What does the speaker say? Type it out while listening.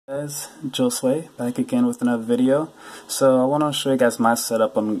Guys, Josue back again with another video. So I want to show you guys my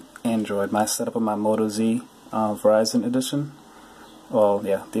setup on Android, my setup on my Moto Z Verizon edition. Well,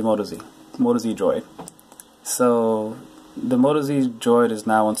 yeah, the Moto Z Droid. So the Moto Z Droid is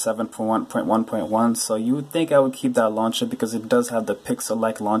now on 7.1.1.1. So you would think I would keep that launcher because it does have the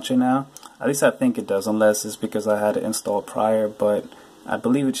Pixel-like launcher now. At least I think it does, unless it's because I had it installed prior. But I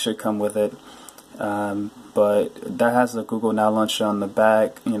believe it should come with it. But that has the Google Now launcher on the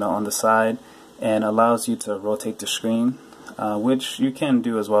back, on the side, and allows you to rotate the screen, which you can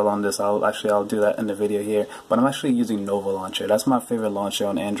do as well on this. I'll do that in the video here. But I'm actually using Nova Launcher. That's my favorite launcher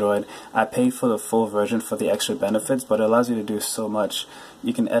on Android. I paid for the full version for the extra benefits, but it allows you to do so much.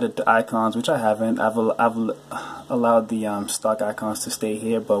 You can edit the icons, which I haven't. I've allowed the stock icons to stay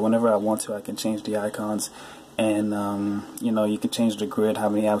here, but whenever I want to, I can change the icons. And you can change the grid, how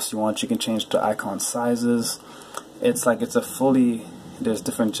many apps you want. You can change the icon sizes. There's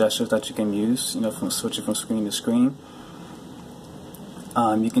different gestures that you can use, from switching from screen to screen.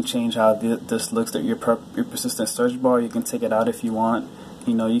 You can change how this looks at your persistent search bar. You can take it out if you want.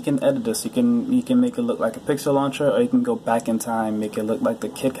 You can edit this. You can make it look like a Pixel launcher, or you can go back in time, make it look like the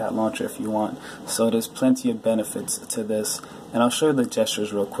KitKat launcher if you want. So there's plenty of benefits to this. And I'll show you the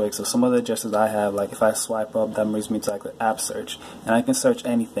gestures real quick. So some of the gestures I have, like if I swipe up, that brings me to like the app search, and I can search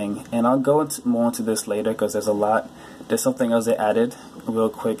anything. And I'll go more into this later because there's a lot. There's something else they added. Real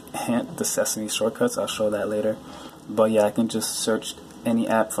quick hint: the Sesame Shortcuts. I'll show that later. But yeah, I can just search any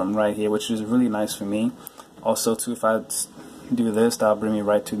app from right here, which is really nice for me. Also, too, if I do this, that'll bring me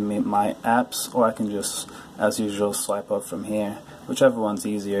right to my apps, or I can just, as usual, swipe up from here, whichever one's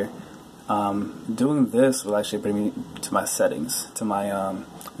easier. Doing this will actually bring me to my settings, to my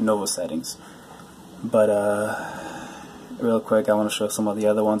Nova settings. But real quick, I want to show some of the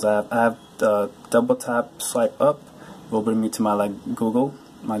other ones I have. Double tap swipe up will bring me to my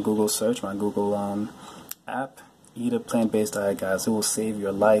Google search, my Google app. Eat a plant-based diet, guys. It will save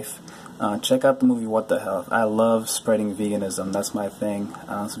your life. Check out the movie What the Health. I love spreading veganism. That's my thing.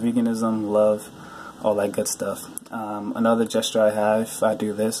 So veganism, love, all that good stuff. Another gesture I have, if I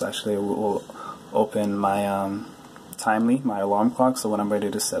do this, actually it will open my Timely, my alarm clock. So when I'm ready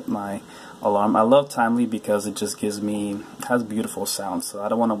to set my alarm, I love Timely because it just has beautiful sounds. So I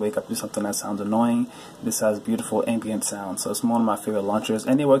don't want to wake up to something that sounds annoying. This has beautiful ambient sounds. So it's one of my favorite launchers,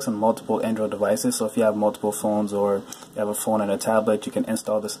 and it works on multiple Android devices. So if you have multiple phones, or you have a phone and a tablet, you can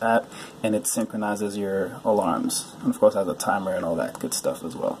install this app and it synchronizes your alarms. And of course it has a timer and all that good stuff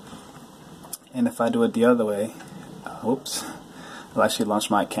as well. And if I do it the other way, oops, I'll actually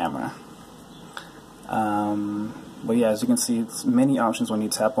launch my camera. But yeah, as you can see, it's many options when you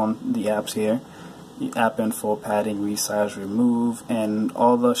tap on the apps here. App info, padding, resize, remove, and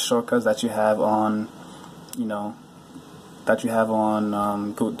all the shortcuts that you have on, the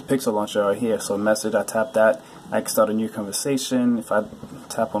Pixel launcher are here. So message, I tap that, I can start a new conversation. If I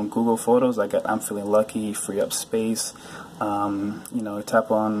tap on Google Photos, I'm feeling lucky, free up space.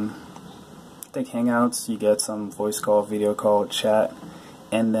 Tap on, I think, Hangouts, you get some voice call, video call, chat.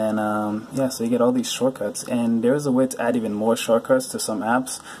 And then, so you get all these shortcuts. And there's a way to add even more shortcuts to some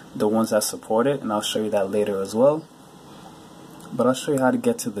apps, the ones that support it, and I'll show you that later as well. But I'll show you how to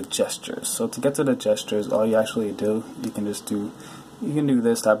get to the gestures. So to get to the gestures, all you actually do, you can do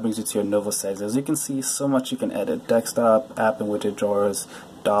this. That brings you to your Nova settings. As you can see, so much you can edit: desktop, app and widget drawers,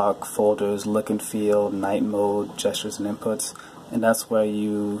 dock, folders, look and feel, night mode, gestures and inputs. And that's where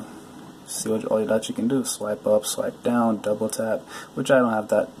you see all that you can do: swipe up, swipe down, double tap, which I don't have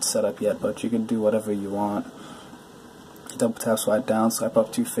that set up yet, but you can do whatever you want. Double tap, swipe down, swipe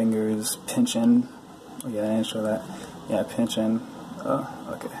up 2 fingers, pinch in. Oh yeah, I didn't show that. Yeah, pinch in.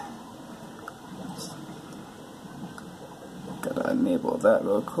 Okay. Gotta enable that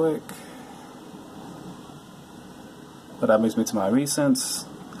real quick. But that brings me to my recents,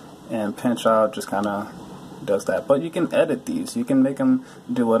 and pinch out just kind of does that. But you can edit these. You can make them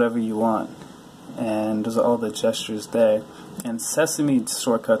do whatever you want. And those are all the gestures there. And Sesame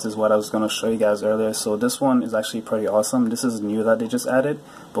Shortcuts is what I was going to show you guys earlier. So this one is actually pretty awesome. This is new that they just added.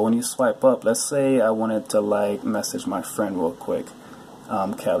 But when you swipe up, let's say I wanted to message my friend real quick,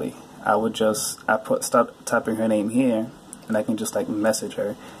 Kelly. Start typing her name here, and I can just message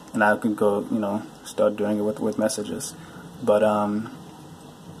her, and I can go start doing it with messages. But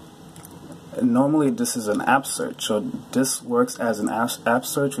normally this is an app search, so this works as an app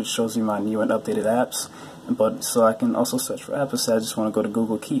search, which shows you my new and updated apps. But so I can also search for apps. So I just want to go to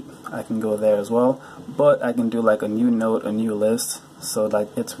Google Keep, I can go there as well. But I can do a new note, a new list. So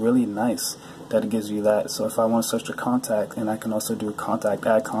it's really nice that it gives you that. So if I want to search for contact, and I can also do contact,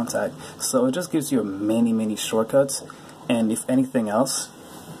 add contact. So it just gives you many shortcuts. And if anything else,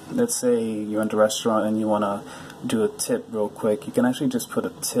 let's say you're in the restaurant and you want to do a tip real quick, you can actually just put a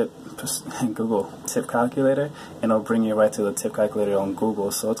tip in Google tip calculator, and it'll bring you right to the tip calculator on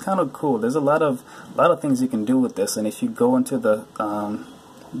Google. So it's kind of cool. There's a lot of things you can do with this, and if you go into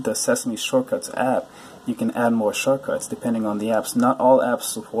the Sesame Shortcuts app, you can add more shortcuts depending on the apps. Not all apps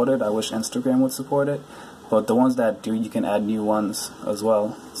support it. I wish Instagram would support it, but the ones that do, you can add new ones as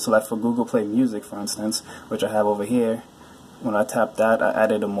well. So like for Google Play Music, for instance, which I have over here, when I tap that, I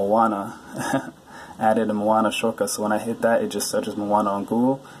added a Moana. Added a Moana shortcut, so when I hit that, it just searches Moana on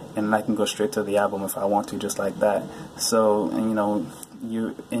Google, and I can go straight to the album if I want to, just like that. So, and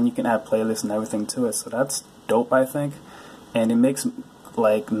you can add playlists and everything to it. So that's dope, I think, and it makes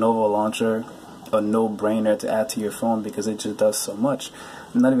like Nova Launcher a no-brainer to add to your phone because it just does so much.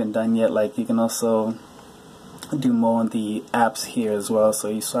 I'm not even done yet. Like, you can also do more on the apps here as well. So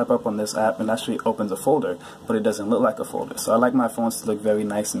you swipe up on this app and actually opens a folder, but it doesn't look like a folder. So I like my phones to look very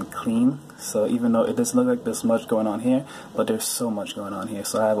nice and clean. So even though it doesn't look like there's much going on here, but there's so much going on here.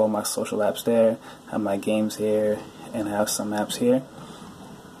 So I have all my social apps there, I have my games here, and I have some apps here.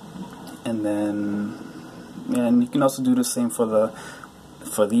 And then, and you can also do the same for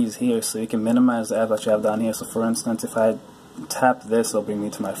these here. So you can minimize the apps that you have down here. So for instance, if I tap this, it'll bring me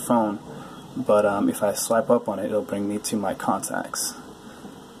to my phone. But if I swipe up on it, it'll bring me to my contacts.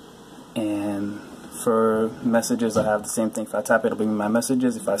 And for messages, I have the same thing. If I tap it, it'll bring me my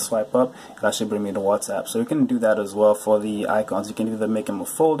messages. If I swipe up, it'll actually bring me to WhatsApp. So you can do that as well for the icons. You can either make them a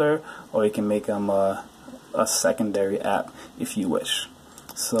folder, or you can make them a secondary app if you wish.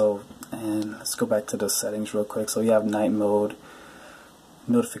 So, and let's go back to the settings real quick. So you have night mode,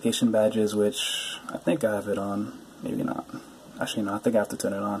 notification badges, which I think I have it on. Maybe not. Actually, no, I think I have to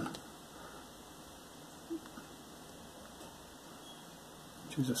turn it on.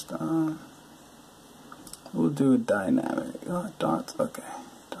 Choose a star. We'll do dynamic. Oh, dots. Okay,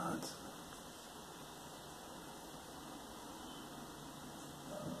 dots.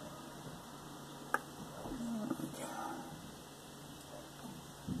 Okay.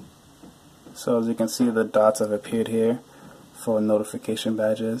 So as you can see, the dots have appeared here for notification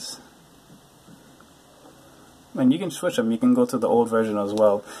badges. And you can switch them. You can go to the old version as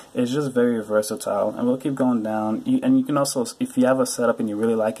well. It's just very versatile. And we'll keep going down. And you can also, if you have a setup and you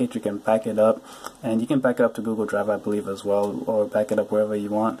really like it, you can back it up. And you can back it up to Google Drive, I believe, as well. Or back it up wherever you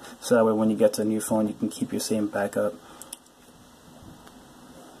want. So that way when you get to a new phone, you can keep your same backup.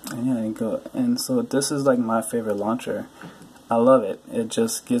 And yeah, you go. And so this is like my favorite launcher. I love it. It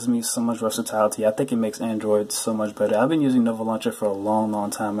just gives me so much versatility. I think it makes Android so much better. I've been using Nova Launcher for a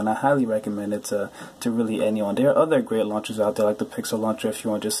long time, and I highly recommend it to really anyone. There are other great launchers out there, like the Pixel Launcher if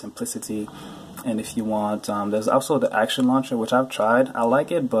you want just simplicity, and if you want, there's also the Action Launcher, which I've tried. I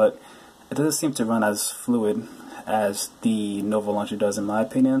like it, but it doesn't seem to run as fluid as the Nova Launcher does, in my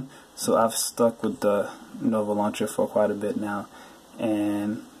opinion. So I've stuck with the Nova Launcher for quite a bit now,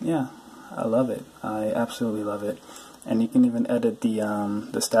 and yeah, I love it. I absolutely love it. And you can even edit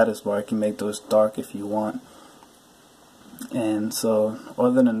the status bar. You can make those dark if you want. And so,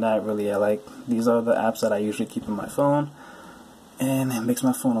 other than that, really, these are the apps that I usually keep on my phone, and it makes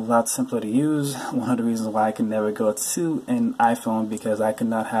my phone a lot simpler to use. One of the reasons why I can never go to an iPhone, because I could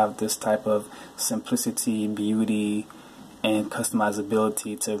not have this type of simplicity, beauty, and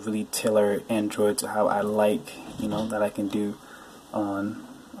customizability to really tailor Android to how I like, that I can do on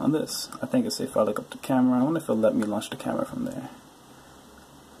this. I think it's safe if I look up the camera. I wonder if it'll let me launch the camera from there.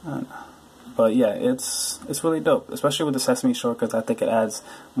 I don't know. But yeah, it's really dope, especially with the Sesame Shortcuts. I think it adds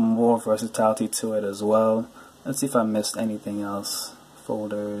more versatility to it as well. Let's see if I missed anything else.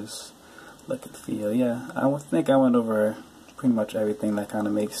 Folders, look and feel. Yeah, I think I went over pretty much everything that kind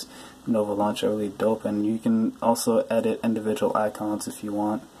of makes Nova Launcher really dope. And you can also edit individual icons if you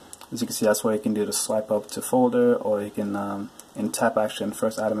want. As you can see, that's where you can do the swipe up to folder, or you can in tap action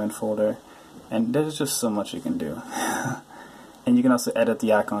first item in folder, and there's just so much you can do. And you can also edit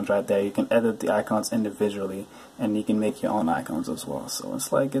the icons right there. You can edit the icons individually, and you can make your own icons as well. So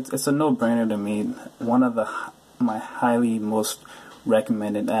it's like it's a no-brainer to me. One of my highly most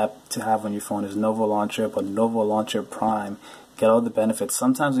recommended app to have on your phone is Nova Launcher, but Nova Launcher Prime. Get all the benefits.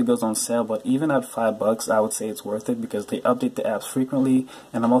 Sometimes it goes on sale, but even at $5, I would say it's worth it because they update the apps frequently,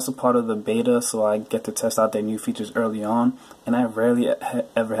 and I'm also part of the beta, so I get to test out their new features early on, and I rarely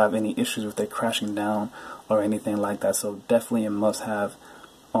ever have any issues with it crashing down or anything like that. So definitely a must-have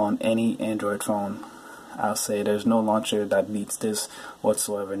on any Android phone. I'll say there's no launcher that beats this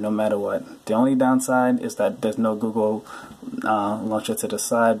whatsoever, no matter what. The only downside is that there's no Google launcher to the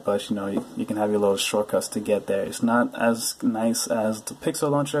side, but you can have your little shortcuts to get there. It's not as nice as the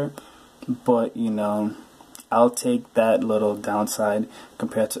Pixel launcher, but I'll take that little downside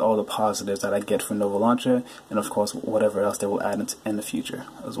compared to all the positives that I get from Nova Launcher, and of course whatever else they will add in the future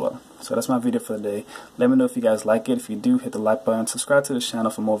as well. So that's my video for the day. Let me know if you guys like it. If you do, hit the like button, subscribe to the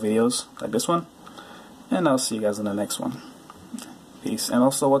channel for more videos like this one, and I'll see you guys in the next one. Peace. And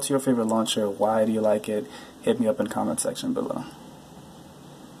also, what's your favorite launcher? Why do you like it? Hit me up in the comment section below.